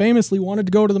Dubois, who famously wanted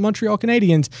to go to the Montreal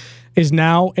Canadiens, is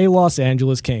now a Los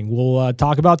Angeles King. We'll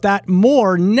talk about that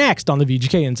more next on the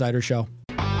VGK Insider Show.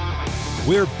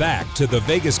 We're back to the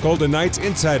Vegas Golden Knights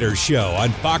Insider Show on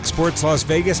Fox Sports Las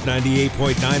Vegas,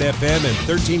 98.9 FM and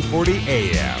 1340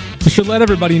 AM. I should let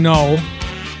everybody know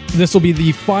this will be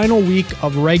the final week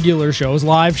of regular shows,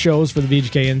 live shows for the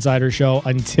VGK Insider Show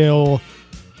until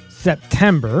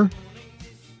September.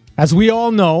 As we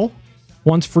all know,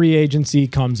 once free agency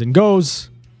comes and goes,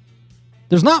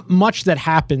 there's not much that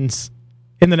happens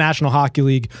in the National Hockey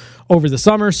League over the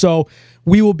summer. So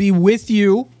we will be with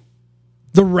you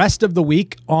the rest of the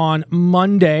week. On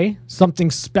Monday, something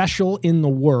special in the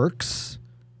works.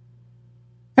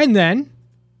 And then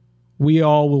we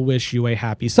all will wish you a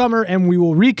happy summer, and we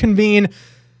will reconvene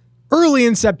early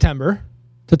in September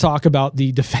to talk about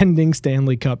the defending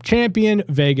Stanley Cup champion,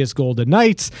 Vegas Golden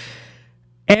Knights,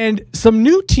 and some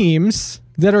new teams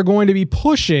that are going to be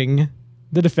pushing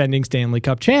the defending Stanley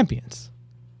Cup champions.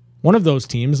 One of those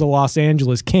teams, the Los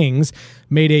Angeles Kings,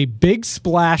 made a big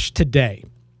splash today.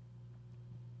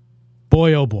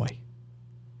 Boy, oh boy.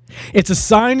 It's a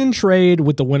sign and trade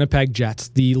with the Winnipeg Jets.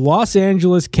 The Los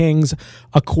Angeles Kings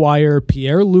acquire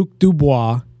Pierre-Luc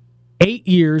Dubois, 8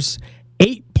 years,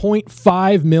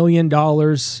 $8.5 million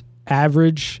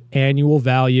average annual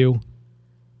value,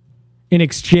 in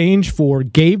exchange for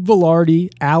Gabe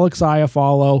Vilardi, Alex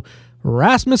Iafallo,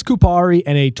 Rasmus Kupari,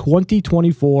 and a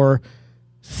 2024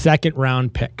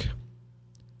 second-round pick.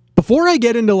 Before I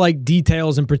get into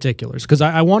details and particulars, because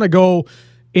I want to go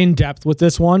in depth with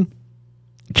this one,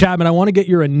 Chapman, I want to get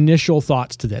your initial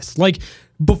thoughts to this.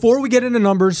 Before we get into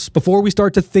numbers, before we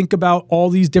start to think about all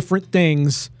these different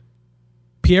things,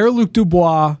 Pierre-Luc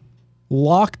Dubois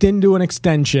locked into an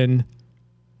extension.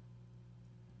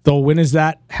 Though when has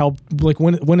that helped?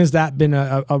 When has that been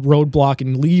a roadblock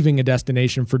in leaving a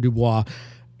destination for Dubois?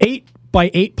 8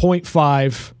 by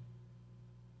 8.5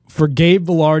 for Gabe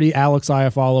Vilardi, Alex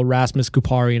Iafallo, Rasmus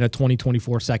Kupari, and a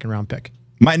 2024 second round pick.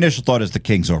 My initial thought is the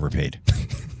Kings overpaid.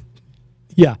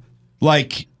 Yeah.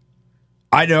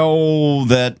 I know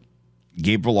that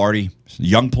Gabe Vilardi,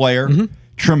 young player,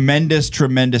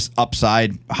 tremendous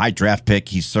upside, high draft pick.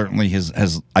 He certainly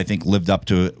has I think, lived up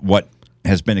to what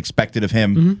has been expected of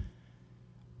him.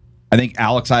 I think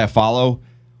Alex Iafallo,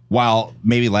 while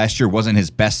maybe last year wasn't his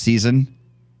best season,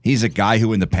 he's a guy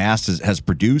who in the past has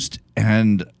produced,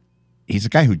 and he's a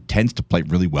guy who tends to play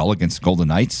really well against Golden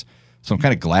Knights. So I'm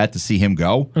kind of glad to see him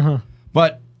go.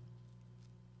 But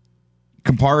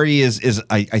Kupari is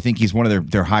I think he's one of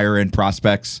their higher end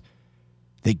prospects.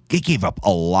 They gave up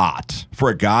a lot for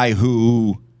a guy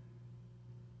who,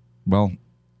 well,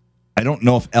 I don't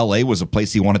know if LA was a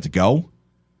place he wanted to go.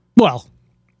 Well,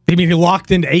 I mean, he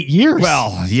locked into 8 years.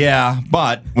 Well, yeah,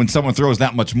 but when someone throws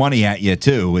that much money at you,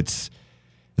 too, it's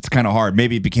kind of hard.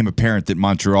 Maybe it became apparent that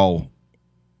Montreal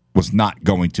was not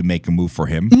going to make a move for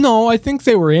him. No, I think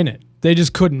they were in it. They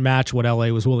just couldn't match what LA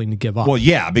was willing to give up. Well,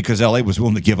 yeah, because LA was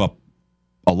willing to give up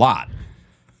a lot.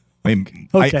 I mean,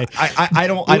 okay. I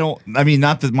don't. I mean,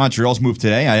 not that Montreal's moved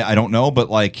today. I don't know,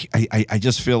 but I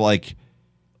just feel like.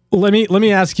 Let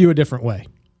me ask you a different way.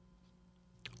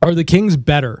 Are the Kings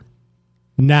better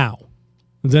now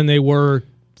than they were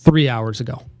 3 hours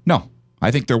ago? No, I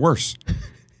think they're worse.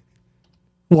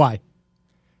 Why?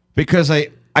 Because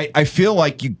I feel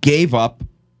like you gave up.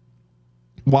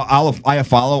 Well,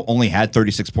 Iafallo only had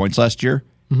 36 points last year.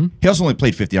 Mm-hmm. He also only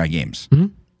played 59 games. Mm-hmm.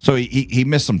 So he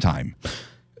missed some time.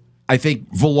 I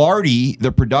think Velarde,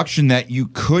 the production that you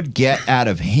could get out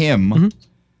of him,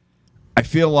 I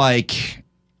feel like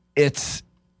it's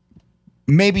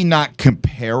maybe not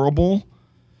comparable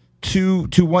to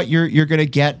what you're going to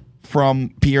get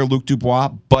from Pierre-Luc Dubois,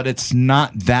 but it's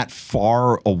not that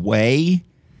far away.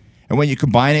 And when you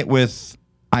combine it with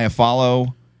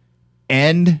Iafallo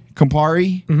and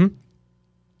Campari,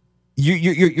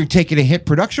 you're taking a hit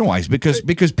production-wise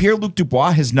because Pierre-Luc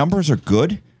Dubois, his numbers are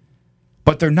good,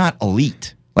 but they're not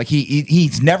elite. Like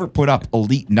he's never put up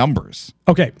elite numbers.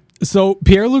 Okay, so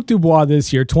Pierre-Luc Dubois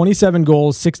this year, 27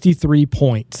 goals, 63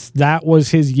 points. That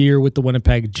was his year with the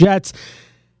Winnipeg Jets.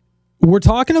 We're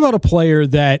talking about a player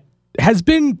that has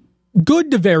been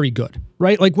good to very good,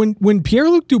 right? Like when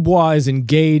Pierre-Luc Dubois is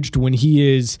engaged, when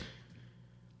he is,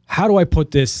 how do I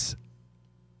put this,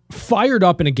 fired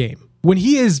up in a game, when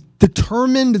he is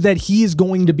determined that he is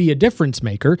going to be a difference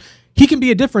maker, he can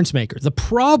be a difference maker. The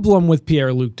problem with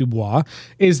Pierre-Luc Dubois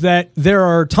is that there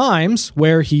are times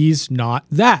where he's not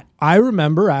that. I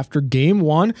remember after game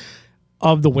 1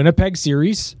 of the Winnipeg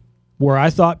series, where I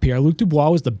thought Pierre-Luc Dubois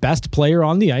was the best player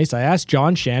on the ice, I asked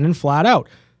John Shannon flat out,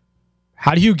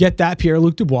 how do you get that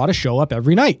Pierre-Luc Dubois to show up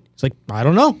every night? He's like, I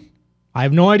don't know. I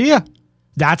have no idea.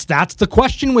 That's the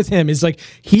question with him, is like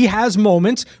he has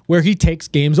moments where he takes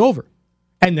games over.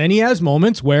 And then he has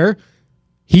moments where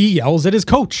he yells at his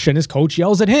coach and his coach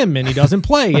yells at him and he doesn't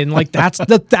play. And like that's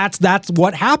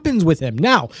what happens with him.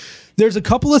 Now, there's a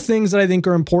couple of things that I think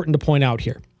are important to point out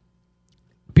here.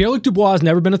 Pierre-Luc Dubois has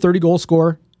never been a 30-goal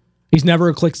scorer. He's never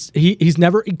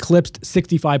eclipsed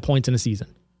 65 points in a season.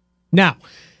 Now,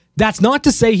 that's not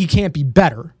to say he can't be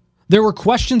better. There were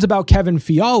questions about Kevin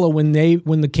Fiala when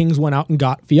the Kings went out and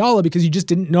got Fiala because you just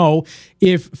didn't know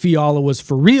if Fiala was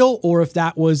for real or if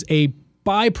that was a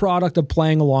byproduct of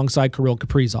playing alongside Kirill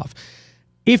Kaprizov.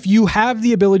 If you have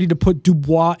the ability to put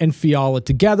Dubois and Fiala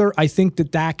together, I think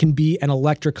that can be an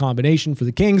electric combination for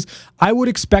the Kings. I would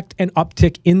expect an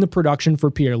uptick in the production for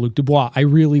Pierre-Luc Dubois. I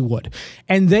really would.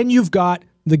 And then you've got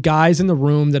the guys in the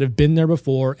room that have been there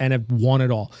before and have won it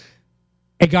all.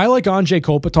 A guy like Anze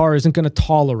Kopitar isn't going to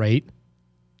tolerate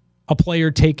a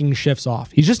player taking shifts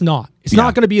off. He's just not. It's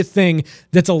not going to be a thing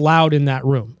that's allowed in that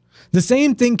room. The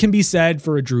same thing can be said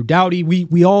for a Drew Doughty.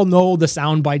 We all know the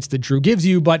sound bites that Drew gives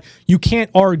you, but you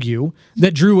can't argue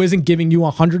that Drew isn't giving you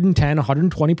 110,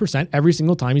 120% every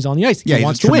single time he's on the ice. He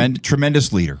wants to win.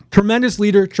 Tremendous leader. Tremendous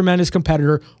leader, tremendous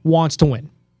competitor, wants to win.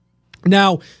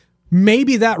 Now,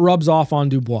 maybe that rubs off on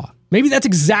Dubois. Maybe that's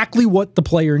exactly what the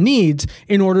player needs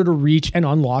in order to reach and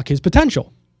unlock his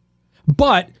potential.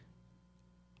 But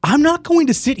I'm not going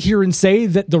to sit here and say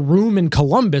that the room in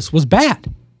Columbus was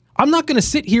bad. I'm not going to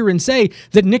sit here and say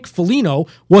that Nick Foligno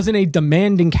wasn't a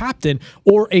demanding captain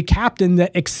or a captain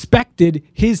that expected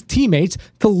his teammates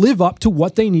to live up to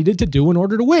what they needed to do in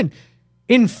order to win.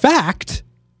 In fact,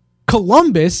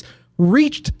 Columbus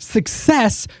reached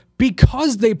success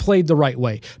because they played the right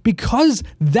way, because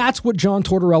that's what John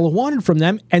Tortorella wanted from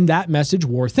them, and that message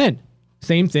wore thin.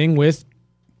 Same thing with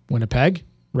Winnipeg,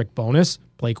 Rick Bowness,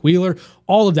 Blake Wheeler,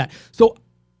 all of that. So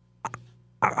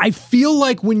I feel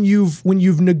like when you've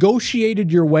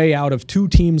negotiated your way out of two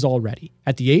teams already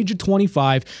at the age of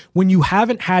 25, when you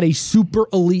haven't had a super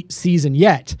elite season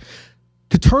yet,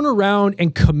 to turn around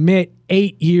and commit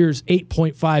 8 years,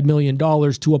 $8.5 million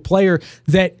to a player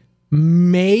that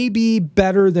may be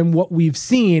better than what we've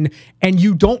seen, and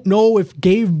you don't know if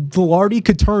Gabe Vilardi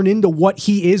could turn into what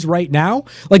he is right now.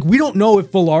 Like, we don't know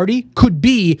if Vilardi could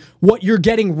be what you're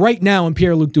getting right now in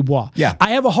Pierre-Luc Dubois. Yeah. I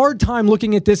have a hard time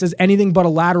looking at this as anything but a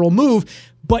lateral move,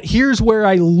 but here's where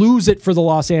I lose it for the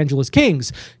Los Angeles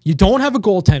Kings. You don't have a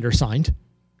goaltender signed.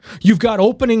 You've got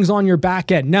openings on your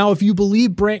back end. Now, if you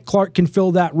believe Brandt Clark can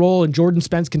fill that role and Jordan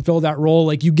Spence can fill that role,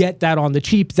 like, you get that on the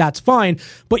cheap, that's fine.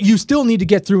 But you still need to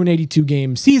get through an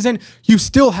 82-game season. You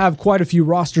still have quite a few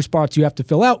roster spots you have to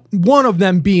fill out, one of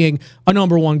them being a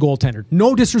number one goaltender.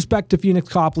 No disrespect to Phoenix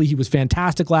Copley. He was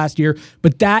fantastic last year,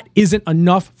 but that isn't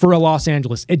enough for a Los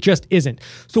Angeles. It just isn't.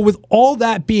 So with all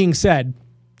that being said,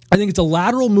 I think it's a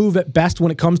lateral move at best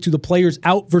when it comes to the players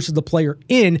out versus the player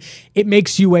in. It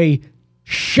makes you a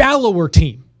shallower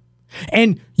team.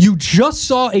 And you just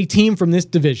saw a team from this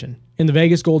division in the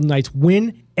Vegas Golden Knights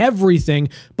win everything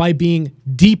by being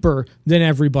deeper than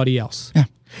everybody else. Yeah.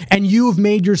 And you've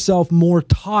made yourself more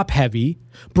top-heavy,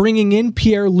 bringing in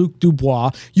Pierre-Luc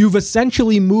Dubois. You've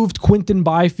essentially moved Quinton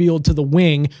Byfield to the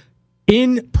wing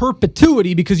in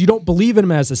perpetuity because you don't believe in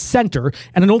him as a center,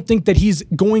 and I don't think that he's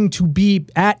going to be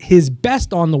at his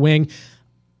best on the wing.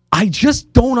 I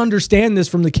just don't understand this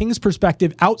from the Kings'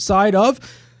 perspective outside of,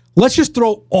 let's just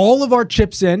throw all of our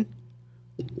chips in.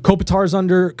 Kopitar's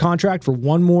under contract for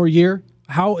 1 more year.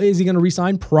 How is he going to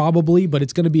resign? Probably, but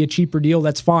it's going to be a cheaper deal.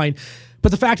 That's fine.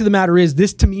 But the fact of the matter is,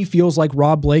 this to me feels like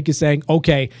Rob Blake is saying,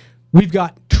 okay, we've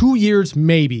got 2 years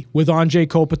maybe with Anze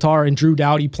Kopitar and Drew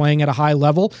Doughty playing at a high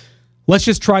level. Let's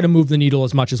just try to move the needle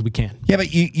as much as we can. Yeah,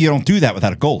 but you don't do that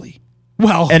without a goalie.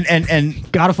 Well,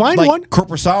 and got to find like one.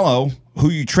 Korpisalo, who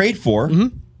you trade for,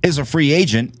 is a free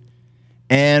agent.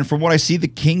 And from what I see, the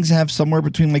Kings have somewhere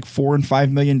between like $4 and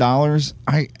 $5 million.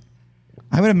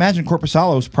 I would imagine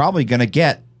Korpisalo is probably going to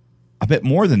get a bit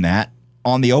more than that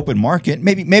on the open market.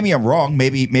 Maybe I'm wrong.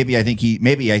 Maybe I think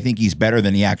he's better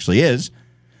than he actually is.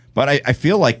 But I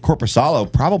feel like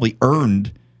Korpisalo probably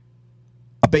earned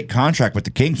a big contract with the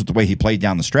Kings with the way he played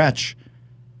down the stretch.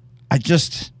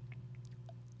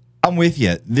 I'm with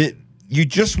you. You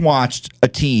just watched a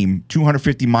team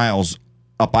 250 miles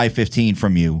up I-15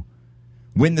 from you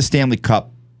win the Stanley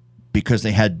Cup because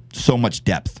they had so much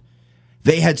depth.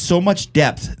 They had so much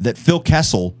depth that Phil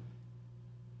Kessel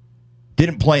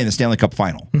didn't play in the Stanley Cup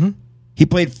final. Mm-hmm. He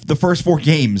played the first 4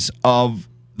 games of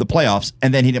the playoffs,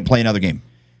 and then he didn't play another game.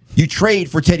 You trade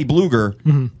for Teddy Bluger,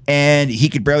 and he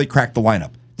could barely crack the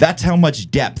lineup. That's how much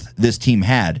depth this team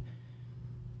had.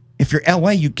 If you're LA,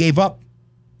 you gave up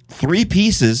 3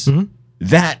 pieces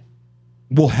that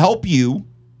will help you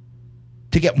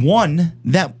to get one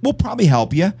that will probably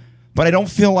help you, but I don't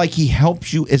feel like he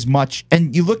helps you as much.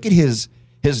 And you look at his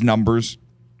numbers,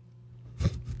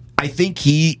 I think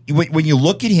when you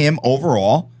look at him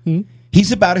overall,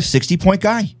 he's about a 60-point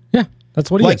guy. Yeah,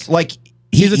 that's what he is.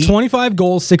 He's a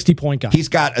 25-goal, 60-point guy. He's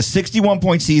got a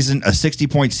 61-point season, a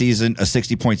 60-point season, a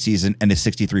 60-point season, and a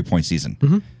 63-point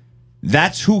season.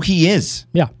 That's who he is.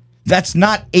 Yeah. That's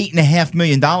not $8.5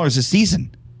 million a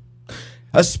season.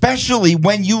 Especially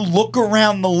when you look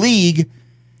around the league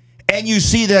and you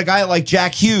see that a guy like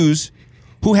Jack Hughes,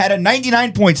 who had a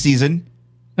 99-point season,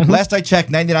 last I checked,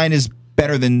 99 is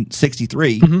better than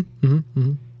 63,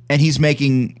 and he's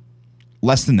making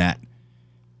less than that.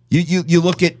 You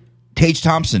look at Tage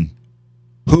Thompson,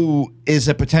 who is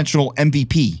a potential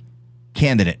MVP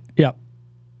candidate. Yeah.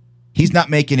 He's not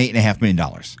making $8.5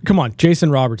 million. Come on, Jason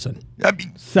Robertson,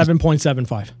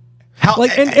 7.75. How,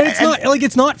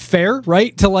 it's not fair,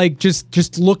 right? To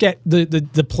just look at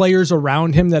the players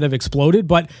around him that have exploded.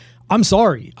 But I'm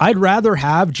sorry, I'd rather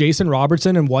have Jason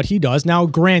Robertson and what he does. Now,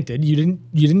 granted, you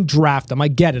didn't draft him. I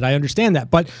get it. I understand that.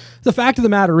 But the fact of the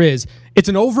matter is, it's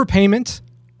an overpayment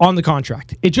on the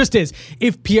contract. It just is.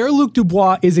 If Pierre-Luc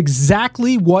Dubois is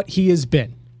exactly what he has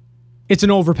been, it's an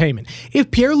overpayment.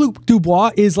 If Pierre-Luc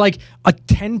Dubois is like a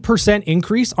 10%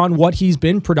 increase on what he's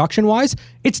been production-wise,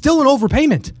 it's still an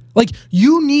overpayment. Like,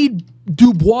 you need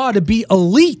Dubois to be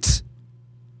elite.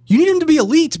 You need him to be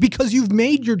elite because you've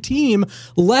made your team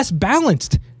less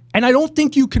balanced. And I don't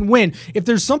think you can win. If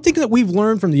there's something that we've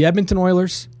learned from the Edmonton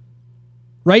Oilers,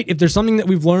 right? If there's something that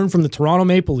we've learned from the Toronto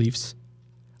Maple Leafs,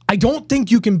 I don't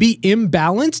think you can be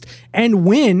imbalanced and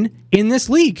win in this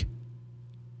league.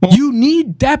 You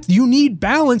need depth, you need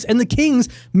balance, and the Kings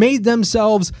made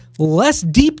themselves less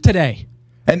deep today.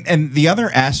 And the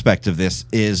other aspect of this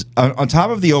is, on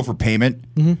top of the overpayment,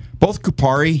 both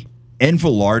Kupari and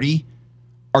Velarde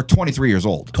are 23 years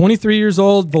old. 23 years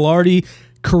old. Velarde,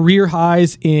 career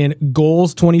highs in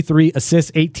goals, 23,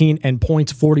 assists, 18, and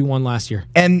points, 41 last year.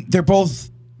 And they're both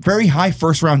very high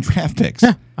first-round draft picks.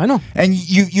 Yeah, I know. And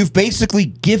you've basically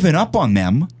given up on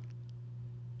them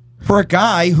for a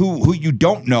guy who you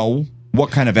don't know what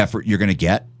kind of effort you're going to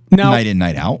get now, night in,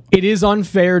 night out. It is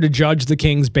unfair to judge the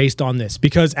Kings based on this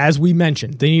because, as we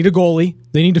mentioned, they need a goalie.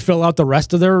 They need to fill out the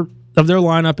rest of their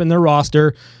lineup and their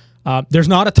roster. There's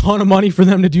not a ton of money for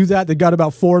them to do that. They've got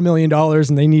about $4 million,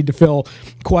 and they need to fill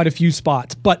quite a few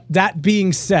spots. But that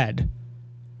being said,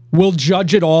 we'll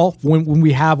judge it all when we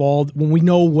know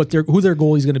who their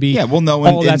goalie is going to be. Yeah, we'll know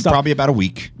in probably about a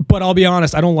week. But I'll be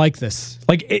honest, I don't like this.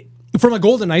 From a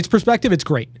Golden Knights perspective, it's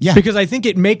great. Yeah. Because I think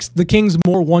it makes the Kings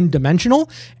more one-dimensional,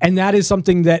 and that is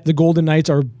something that the Golden Knights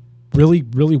are really,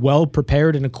 really well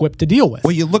prepared and equipped to deal with.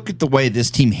 Well, you look at the way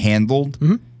this team handled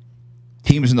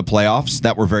teams in the playoffs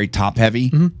that were very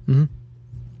top-heavy,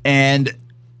 and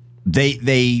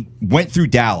they went through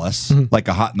Dallas like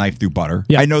a hot knife through butter.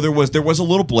 Yeah. I know there was a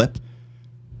little blip,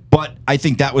 but I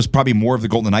think that was probably more of the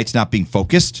Golden Knights not being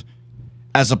focused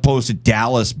as opposed to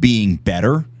Dallas being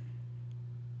better.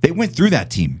 They went through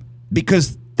that team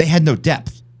because they had no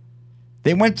depth.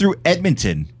 They went through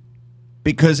Edmonton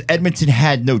because Edmonton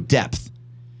had no depth.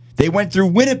 They went through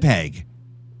Winnipeg.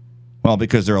 Well,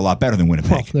 because they're a lot better than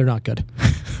Winnipeg. Well, they're not good.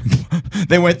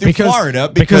 They went through Florida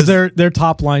because their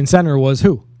top line center was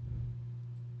who?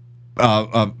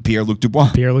 Pierre-Luc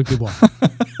Dubois. Pierre-Luc Dubois.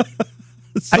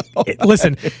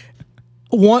 Listen,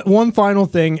 one final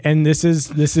thing, and this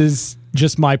is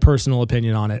just my personal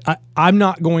opinion on it. I'm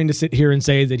not going to sit here and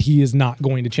say that he is not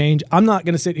going to change. I'm not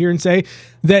going to sit here and say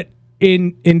that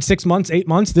in 6 months, 8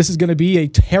 months, this is going to be a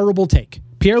terrible take.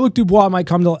 Pierre-Luc Dubois might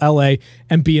come to LA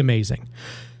and be amazing.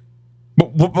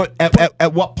 But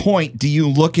at what point do you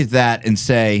look at that and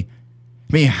say,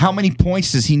 I mean, how many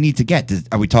points does he need to get?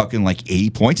 Are we talking like 80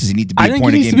 points? Does he need to be a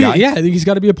point-a-game guy? Yeah, I think he's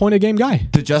got to be a point-a-game guy.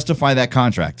 To justify that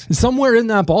contract. Somewhere in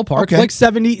that ballpark. Okay. Like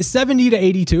 70 to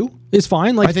 82 is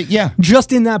fine. Like, I think, yeah.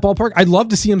 Just in that ballpark. I'd love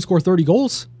to see him score 30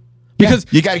 goals. Because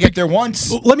you got to get there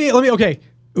once. Let me, okay.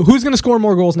 Who's going to score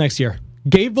more goals next year?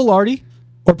 Gabe Vilardi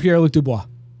or Pierre-Luc Dubois?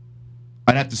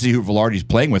 I'd have to see who Vilardi's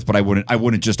playing with, but I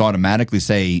wouldn't just automatically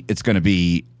say it's going to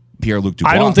be Pierre-Luc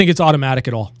Dubois. I don't think it's automatic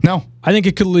at all. No. I think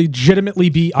it could legitimately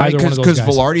be either one of those guys.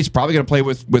 Because Vilardi's probably going to play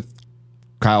with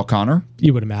Kyle Connor.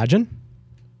 You would imagine.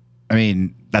 I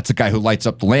mean, that's a guy who lights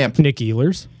up the lamp. Nick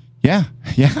Ehlers. Yeah.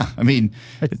 I mean,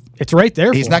 it's right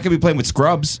there. He's not going to be playing with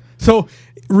scrubs. So,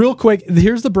 real quick,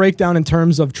 here's the breakdown in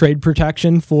terms of trade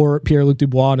protection for Pierre-Luc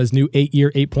Dubois on his new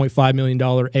 8-year, $8.5 million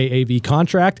AAV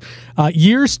contract.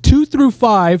 Years 2 through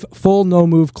 5, full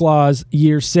no-move clause.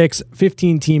 Year 6,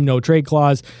 15-team no-trade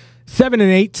clause. 7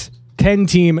 and 8,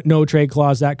 10-team no-trade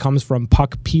clause. That comes from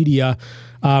Puckpedia.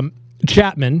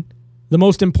 Chapman, the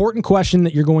most important question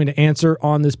that you're going to answer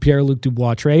on this Pierre-Luc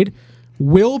Dubois trade: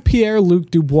 will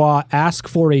Pierre-Luc Dubois ask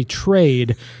for a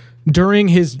trade during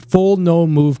his full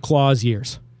no-move clause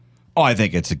years? Oh, I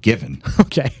think it's a given.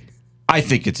 Okay. I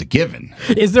think it's a given.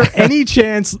 Is there any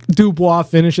chance Dubois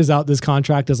finishes out this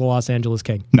contract as a Los Angeles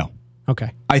King? No.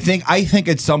 Okay. I think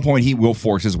at some point he will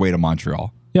force his way to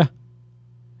Montreal.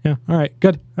 Yeah. All right.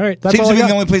 Good. All right. That's Seems all to be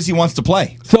the only place he wants to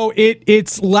play. So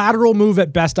it's lateral move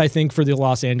at best, I think, for the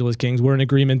Los Angeles Kings. We're in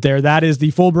agreement there. That is the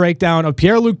full breakdown of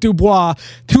Pierre-Luc Dubois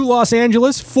to Los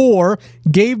Angeles for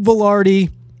Gabe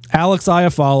Vilardi, Alex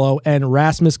Iafallo, and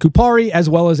Rasmus Kupari, as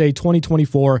well as a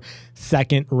 2024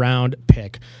 second-round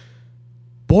pick.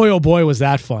 Boy, oh boy, was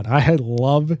that fun. I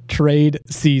love trade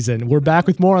season. We're back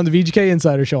with more on the VGK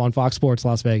Insider Show on Fox Sports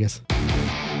Las Vegas.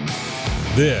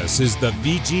 This is the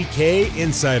VGK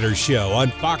Insider Show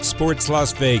on Fox Sports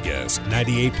Las Vegas,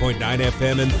 98.9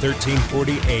 FM and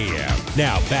 1340 AM.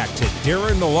 Now back to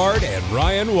Darren Millard and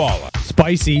Ryan Wallace.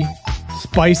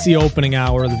 Spicy opening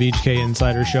hour of the VGK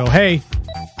Insider Show. Hey,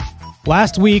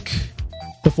 last week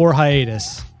before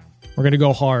hiatus, we're going to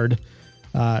go hard.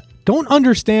 Don't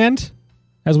understand,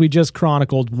 as we just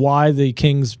chronicled, why the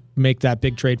Kings make that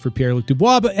big trade for Pierre-Luc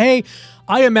Dubois. But hey,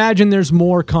 I imagine there's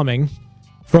more coming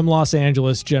from Los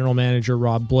Angeles general manager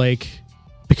Rob Blake,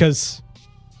 because,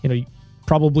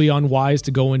 probably unwise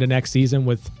to go into next season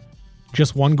with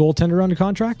just one goaltender under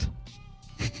contract.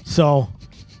 So,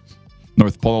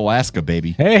 North Pole, Alaska,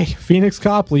 baby. Hey, Phoenix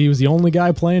Copley, he was the only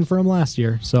guy playing for him last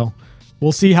year. So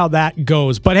we'll see how that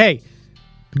goes. But hey,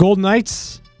 the Golden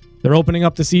Knights, they're opening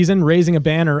up the season, raising a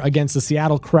banner against the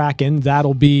Seattle Kraken.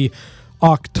 That'll be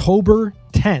October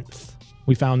 10th.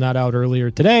 We found that out earlier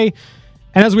today.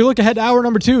 And as we look ahead to hour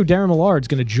number 2, Darren Millard is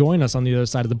going to join us on the other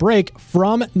side of the break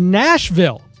from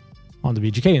Nashville on the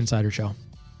VGK Insider Show.